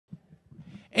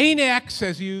AINx,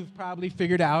 as you've probably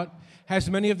figured out, has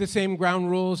many of the same ground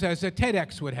rules as a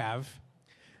TEDx would have.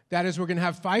 That is, we're going to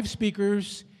have 5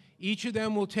 speakers. Each of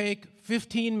them will take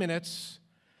 15 minutes.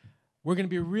 We're going to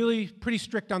be really pretty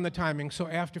strict on the timing, so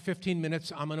after 15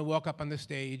 minutes, I'm going to walk up on the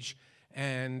stage,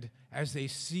 and as they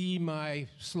see my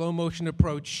slow motion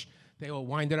approach, they will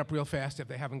wind it up real fast if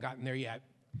they haven't gotten there yet.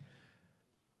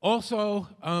 Also,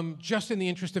 just in the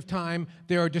interest of time,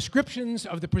 there are descriptions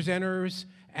of the presenters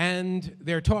and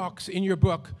their talks in your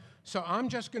book. So I'm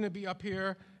just going to be up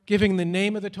here giving the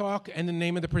name of the talk and the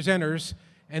name of the presenters,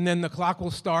 and then the clock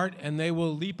will start and they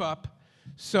will leap up.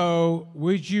 So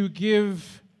would you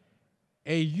give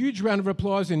a huge round of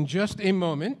applause in just a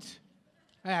moment?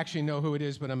 I actually know who it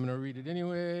is, but I'm going to read it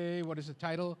anyway. What is the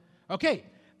title? Okay,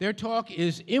 their talk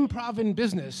is Improv in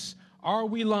Business. Are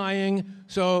we lying?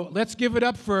 So let's give it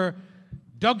up for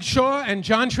Doug Shaw and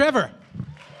Jon Trevor.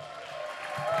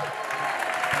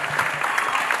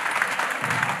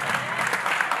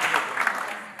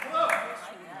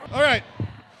 All right.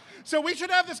 So we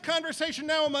should have this conversation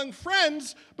now among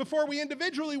friends before we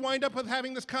individually wind up with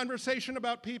having this conversation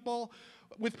about people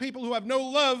who have no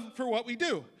love for what we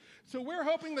do. So we're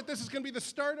hoping that this is going to be the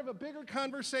start of a bigger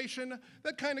conversation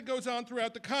that kind of goes on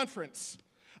throughout the conference.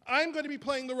 I'm going to be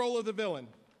playing the role of the villain.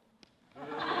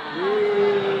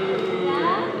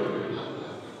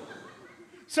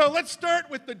 So let's start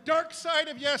with the dark side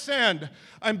of yes and.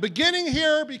 I'm beginning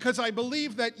here because I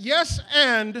believe that yes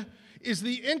and is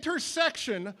the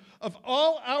intersection of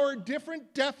all our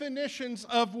different definitions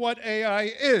of what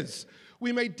AI is.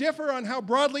 We may differ on how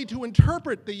broadly to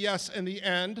interpret the yes and the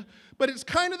and, but it's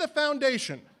kind of the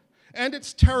foundation, and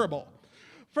it's terrible.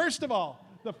 First of all,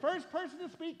 the first person to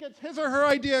speak gets his or her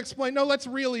idea explained. No, let's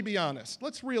really be honest.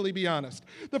 Let's really be honest.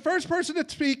 The first person to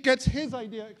speak gets his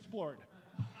idea explored.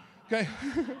 Okay?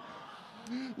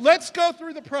 Let's go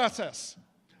through the process.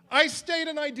 I state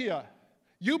an idea.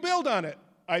 You build on it.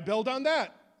 I build on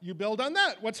that. You build on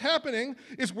that. What's happening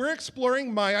is we're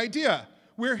exploring my idea.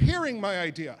 We're hearing my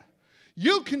idea.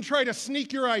 You can try to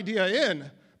sneak your idea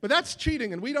in, but that's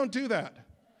cheating, and we don't do that.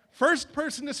 First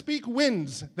person to speak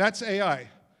wins. That's AI.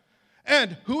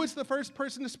 And who is the first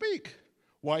person to speak?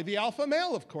 Why, the alpha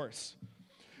male, of course.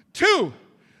 2,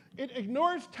 it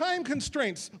ignores time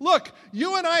constraints. Look,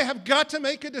 you and I have got to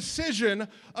make a decision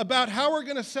about how we're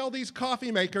going to sell these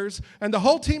coffee makers, and the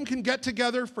whole team can get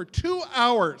together for 2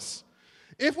 hours.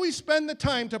 If we spend the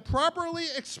time to properly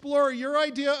explore your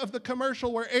idea of the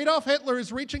commercial where Adolf Hitler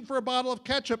is reaching for a bottle of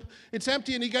ketchup, it's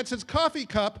empty, and he gets his coffee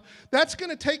cup, that's going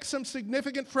to take some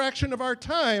significant fraction of our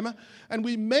time, and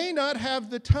we may not have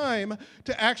the time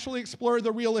to actually explore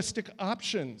the realistic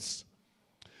options.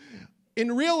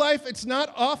 In real life, it's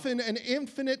not often an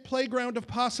infinite playground of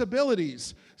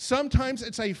possibilities. Sometimes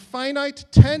it's a finite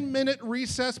 10-minute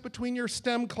recess between your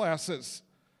STEM classes.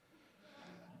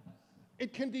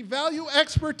 It can devalue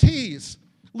expertise.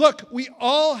 Look, we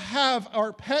all have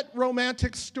our pet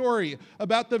romantic story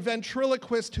about the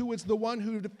ventriloquist who was the one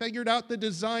who figured out the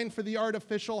design for the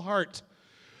artificial heart.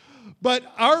 But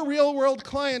our real-world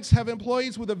clients have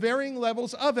employees with varying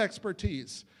levels of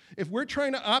expertise. If we're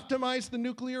trying to optimize the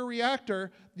nuclear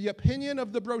reactor, the opinion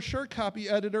of the brochure copy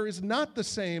editor is not the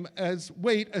same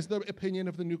weight as the opinion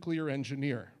of the nuclear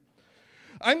engineer.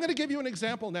 I'm going to give you an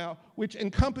example now which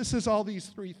encompasses all these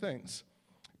 3 things.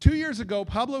 2 years ago,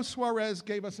 Pablo Suarez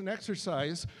gave us an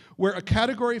exercise where a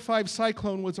Category 5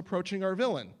 cyclone was approaching our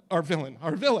village.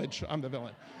 I'm the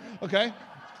villain, okay?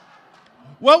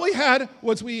 What we had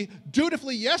was we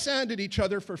dutifully yes-anded each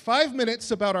other for 5 minutes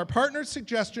about our partner's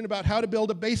suggestion about how to build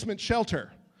a basement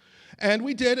shelter. And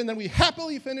we did, and then we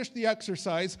happily finished the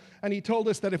exercise, and he told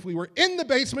us that if we were in the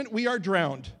basement, we are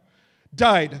drowned.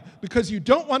 Died, because you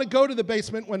don't want to go to the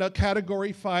basement when a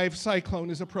Category 5 cyclone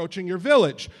is approaching your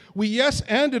village. We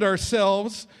yes-anded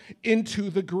ourselves into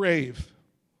the grave.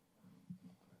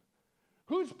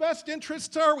 Whose best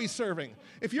interests are we serving?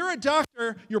 If you're a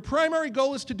doctor, your primary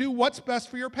goal is to do what's best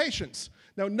for your patients.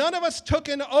 Now, none of us took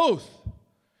an oath,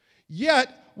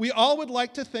 yet we all would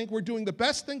like to think we're doing the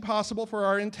best thing possible for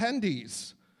our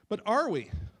attendees. But are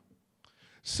we?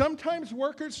 Sometimes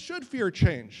workers should fear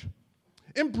change.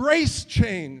 Embrace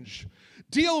change.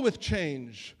 Deal with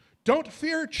change. Don't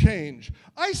fear change.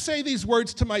 I say these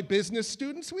words to my business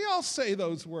students. We all say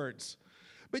those words.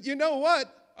 But you know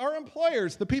what? Our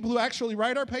employers, the people who actually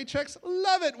write our paychecks,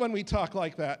 love it when we talk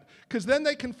like that, because then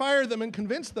they can fire them and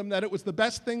convince them that it was the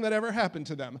best thing that ever happened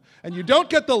to them. And you don't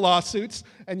get the lawsuits,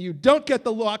 and you don't get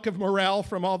the lack of morale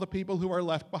from all the people who are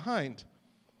left behind.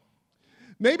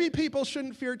 Maybe people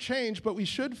shouldn't fear change, but we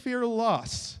should fear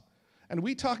loss. And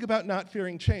we talk about not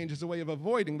fearing change as a way of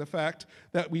avoiding the fact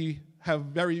that we have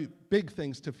very big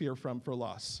things to fear from for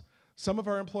loss. Some of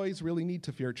our employees really need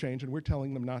to fear change, and we're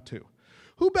telling them not to.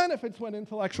 Who benefits when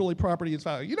intellectual property is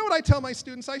valued? You know what I tell my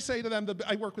students? I say to them,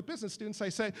 I work with business students, I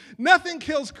say, nothing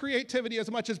kills creativity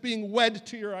as much as being wed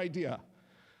to your idea.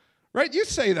 Right? You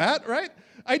say that, right?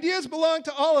 Ideas belong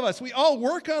to all of us. We all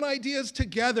work on ideas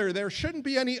together. There shouldn't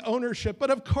be any ownership, but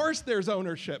of course there's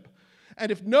ownership.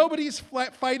 And if nobody's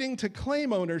fighting to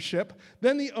claim ownership,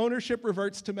 then the ownership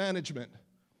reverts to management.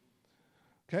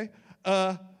 Okay?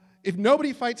 If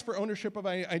nobody fights for ownership of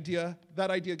an idea, that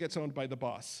idea gets owned by the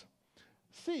boss.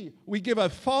 C, we give a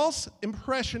false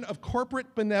impression of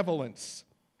corporate benevolence.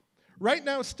 Right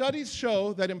now, studies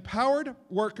show that empowered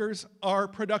workers are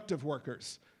productive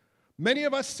workers. Many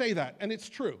of us say that, and it's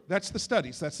true. That's the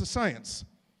studies, that's the science.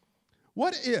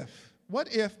 What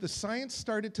if the science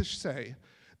started to say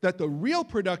that the real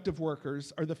productive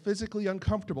workers are the physically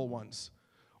uncomfortable ones?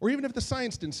 Or even if the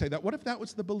science didn't say that, what if that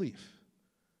was the belief?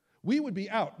 We would be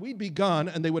out, we'd be gone,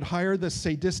 and they would hire the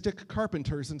sadistic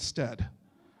carpenters instead.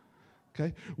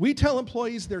 Okay? We tell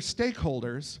employees they're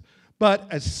stakeholders,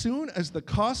 but as soon as the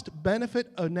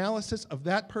cost-benefit analysis of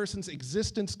that person's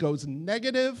existence goes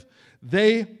negative,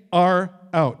 they are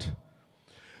out.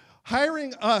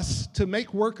 Hiring us to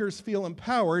make workers feel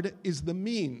empowered is the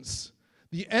means.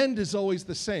 The end is always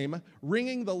the same,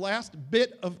 wringing the last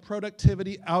bit of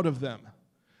productivity out of them.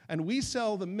 And we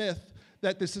sell the myth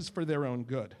that this is for their own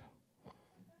good.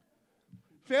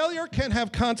 Failure can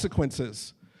have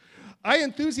consequences. I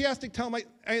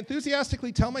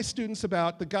enthusiastically tell my students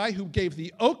about the guy who gave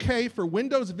the okay for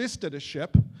Windows Vista to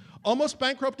ship, almost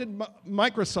bankrupted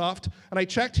Microsoft, and I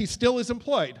checked, he still is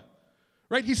employed.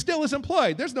 Right? He still is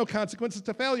employed. There's no consequences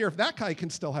to failure if that guy can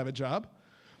still have a job.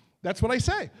 That's what I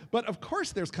say. But of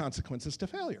course there's consequences to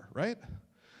failure, right?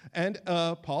 And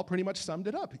Paul pretty much summed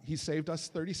it up. He saved us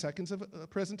 30 seconds of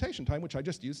presentation time, which I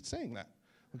just used saying that.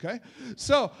 Okay?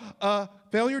 So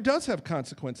failure does have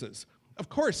consequences. Of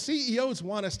course, CEOs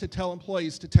want us to tell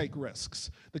employees to take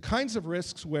risks, the kinds of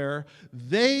risks where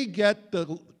they get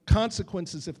the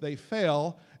consequences if they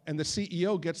fail and the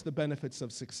CEO gets the benefits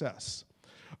of success.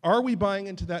 Are we buying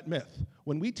into that myth?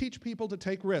 When we teach people to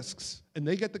take risks and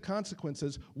they get the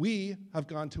consequences, we have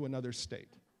gone to another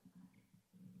state.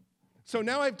 So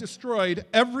now I've destroyed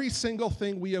every single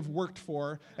thing we have worked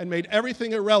for and made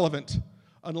everything irrelevant,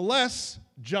 unless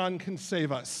Jon can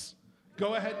save us.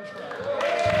 Go ahead and try.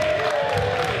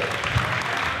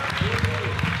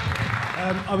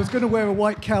 I was going to wear a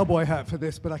white cowboy hat for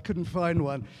this, but I couldn't find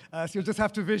one, so you'll just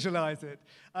have to visualize it.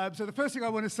 So the first thing I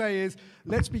want to say is,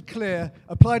 let's be clear,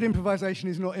 applied improvisation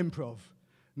is not improv.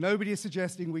 Nobody is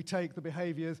suggesting we take the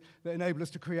behaviors that enable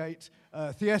us to create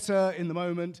theater in the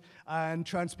moment and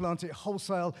transplant it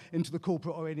wholesale into the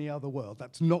corporate or any other world.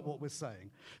 That's not what we're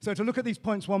saying. So to look at these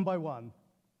points one by one,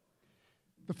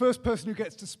 the first person who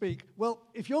gets to speak, well,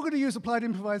 if you're going to use applied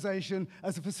improvisation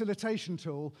as a facilitation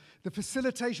tool, the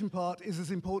facilitation part is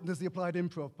as important as the applied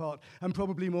improv part, and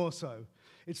probably more so.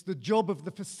 It's the job of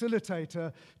the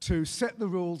facilitator to set the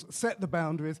rules, set the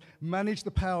boundaries, manage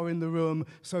the power in the room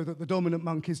so that the dominant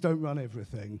monkeys don't run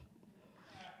everything.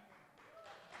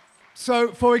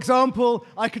 So, for example,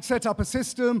 I could set up a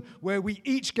system where we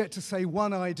each get to say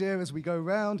one idea as we go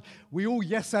round. We all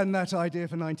yes-and that idea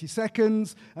for 90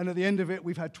 seconds, and at the end of it,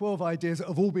 we've had 12 ideas that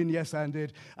have all been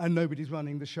yes-anded, and nobody's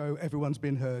running the show. Everyone's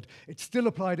been heard. It's still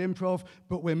applied improv,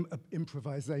 but we're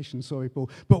improvisation. Sorry, Paul,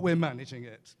 but we're managing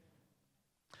it.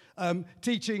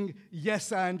 Teaching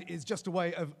yes-and is just a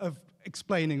way of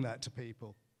explaining that to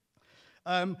people.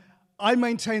 I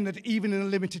maintain that even in a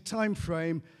limited time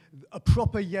frame, a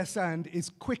proper yes-and is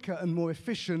quicker and more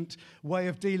efficient way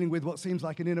of dealing with what seems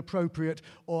like an inappropriate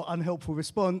or unhelpful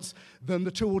response than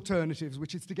the two alternatives,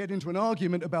 which is to get into an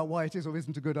argument about why it is or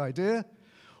isn't a good idea,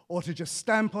 or to just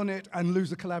stamp on it and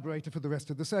lose a collaborator for the rest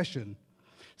of the session.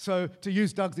 So to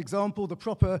use Doug's example, the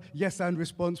proper yes-and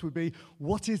response would be,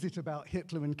 what is it about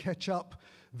Hitler and ketchup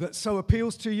that so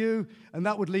appeals to you? And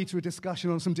that would lead to a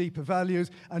discussion on some deeper values,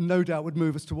 and no doubt would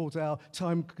move us towards our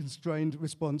time-constrained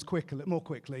response more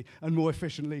quickly and more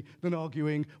efficiently than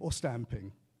arguing or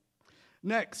stamping.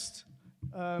 Next,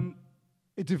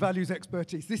 it devalues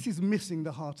expertise. This is missing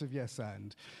the heart of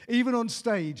yes-and. Even on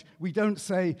stage, we don't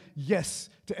say yes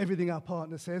to everything our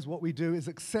partner says. What we do is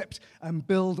accept and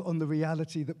build on the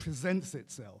reality that presents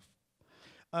itself.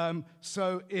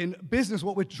 So in business,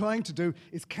 what we're trying to do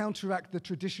is counteract the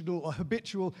traditional or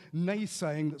habitual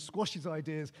naysaying that squashes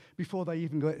ideas before they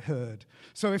even get heard.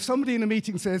 So if somebody in a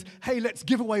meeting says, hey, let's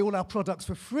give away all our products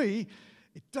for free,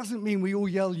 it doesn't mean we all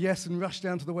yell yes and rush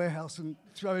down to the warehouse and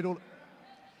throw it all.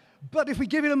 But if we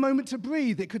give it a moment to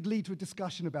breathe, it could lead to a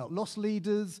discussion about loss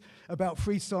leaders, about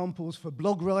free samples for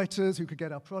blog writers who could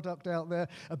get our product out there,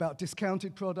 about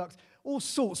discounted products. All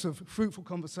sorts of fruitful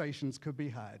conversations could be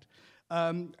had.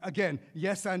 Again,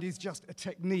 yes and is just a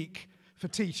technique for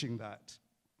teaching that.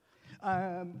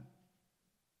 Have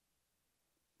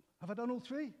I done all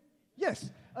three?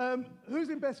 Yes. Who's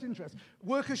in best interest?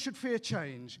 Workers should fear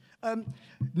change.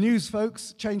 News,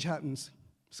 folks, change happens.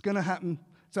 It's going to happen.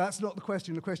 So that's not the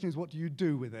question. The question is, what do you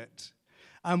do with it?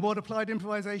 And what applied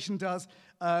improvisation does,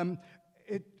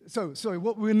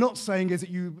 what we're not saying is that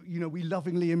we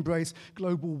lovingly embrace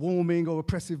global warming or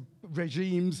oppressive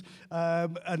regimes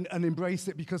and embrace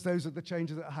it because those are the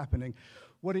changes that are happening.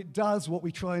 What it does, what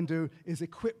we try and do, is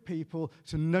equip people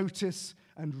to notice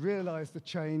and realize the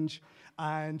change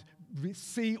and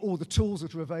see all the tools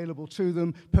that are available to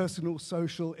them, personal,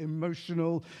 social,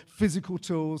 emotional, physical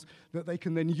tools that they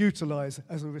can then utilize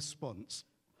as a response.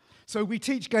 So we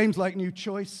teach games like New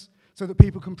Choice so that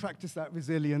people can practice that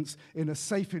resilience in a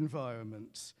safe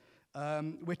environment.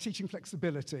 We're teaching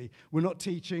flexibility. We're not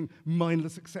teaching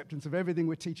mindless acceptance of everything.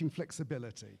 We're teaching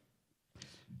flexibility.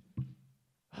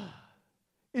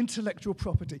 Intellectual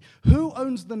property. Who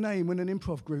owns the name when an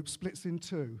improv group splits in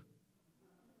two?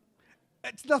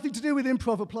 It's nothing to do with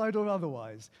improv, applied or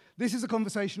otherwise. This is a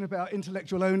conversation about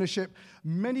intellectual ownership.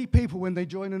 Many people, when they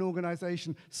join an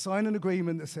organization, sign an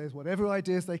agreement that says whatever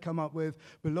ideas they come up with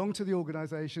belong to the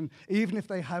organization, even if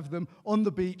they have them on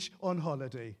the beach on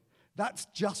holiday. That's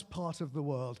just part of the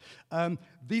world.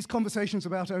 These conversations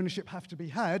about ownership have to be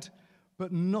had,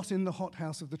 but not in the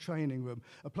hothouse of the training room.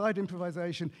 Applied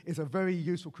improvisation is a very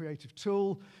useful creative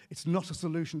tool. It's not a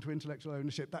solution to intellectual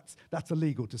ownership. That's a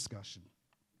legal discussion.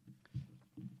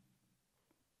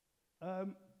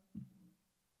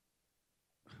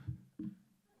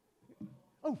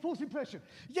 False impression.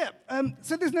 Yeah,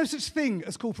 so there's no such thing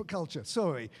as corporate culture,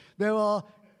 sorry. There are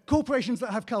corporations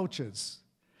that have cultures,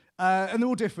 and they're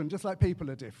all different, just like people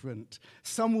are different.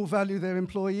 Some will value their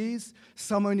employees,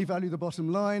 some only value the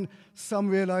bottom line, some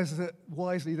realize that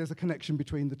wisely there's a connection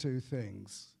between the two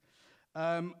things.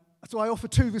 So I offer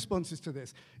two responses to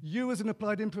this. You as an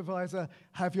applied improviser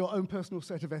have your own personal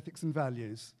set of ethics and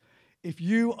values. If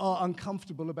you are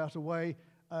uncomfortable about a way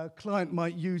a client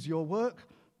might use your work,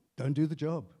 don't do the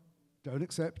job. Don't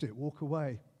accept it. Walk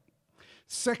away.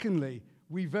 Secondly,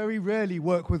 we very rarely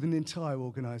work with an entire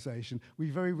organization.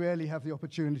 We very rarely have the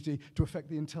opportunity to affect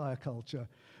the entire culture.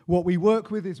 What we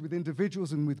work with is with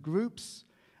individuals and with groups,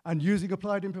 and using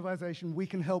applied improvisation, we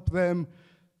can help them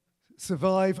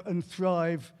survive and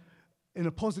thrive in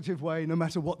a positive way, no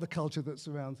matter what the culture that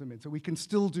surrounds them in. So we can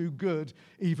still do good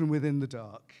even within the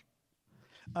dark.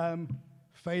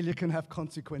 Failure can have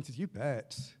consequences, you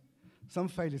bet. Some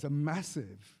failures are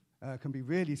massive, can be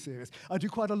really serious. I do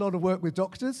quite a lot of work with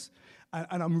doctors,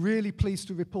 and I'm really pleased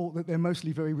to report that they're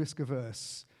mostly very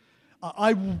risk-averse.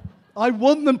 I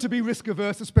want them to be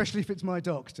risk-averse, especially if it's my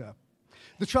doctor.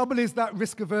 The trouble is that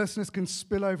risk-averseness can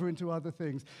spill over into other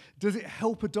things. Does it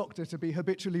help a doctor to be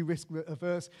habitually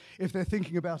risk-averse if they're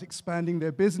thinking about expanding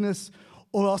their business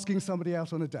or asking somebody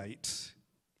out on a date?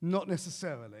 Not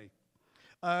necessarily.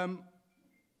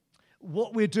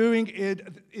 What we're doing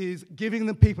is giving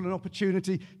the people an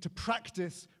opportunity to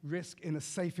practice risk in a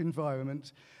safe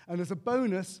environment. And as a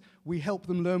bonus, we help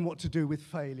them learn what to do with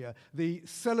failure. The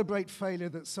celebrate failure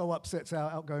that so upsets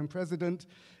our outgoing president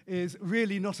is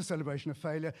really not a celebration of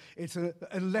failure. It's a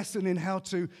lesson in how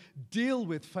to deal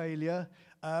with failure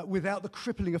without the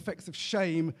crippling effects of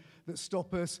shame that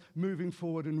stop us moving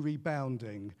forward and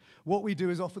rebounding. What we do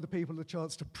is offer the people the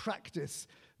chance to practice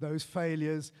those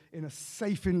failures in a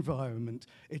safe environment.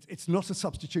 It's not a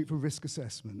substitute for risk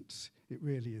assessment. It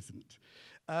really isn't.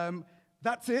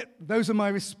 That's it. Those are my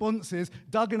responses.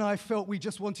 Doug and I felt we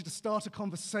just wanted to start a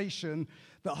conversation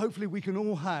that hopefully we can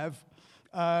all have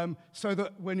so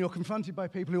that when you're confronted by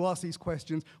people who ask these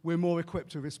questions, we're more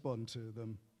equipped to respond to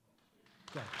them.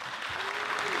 Yeah.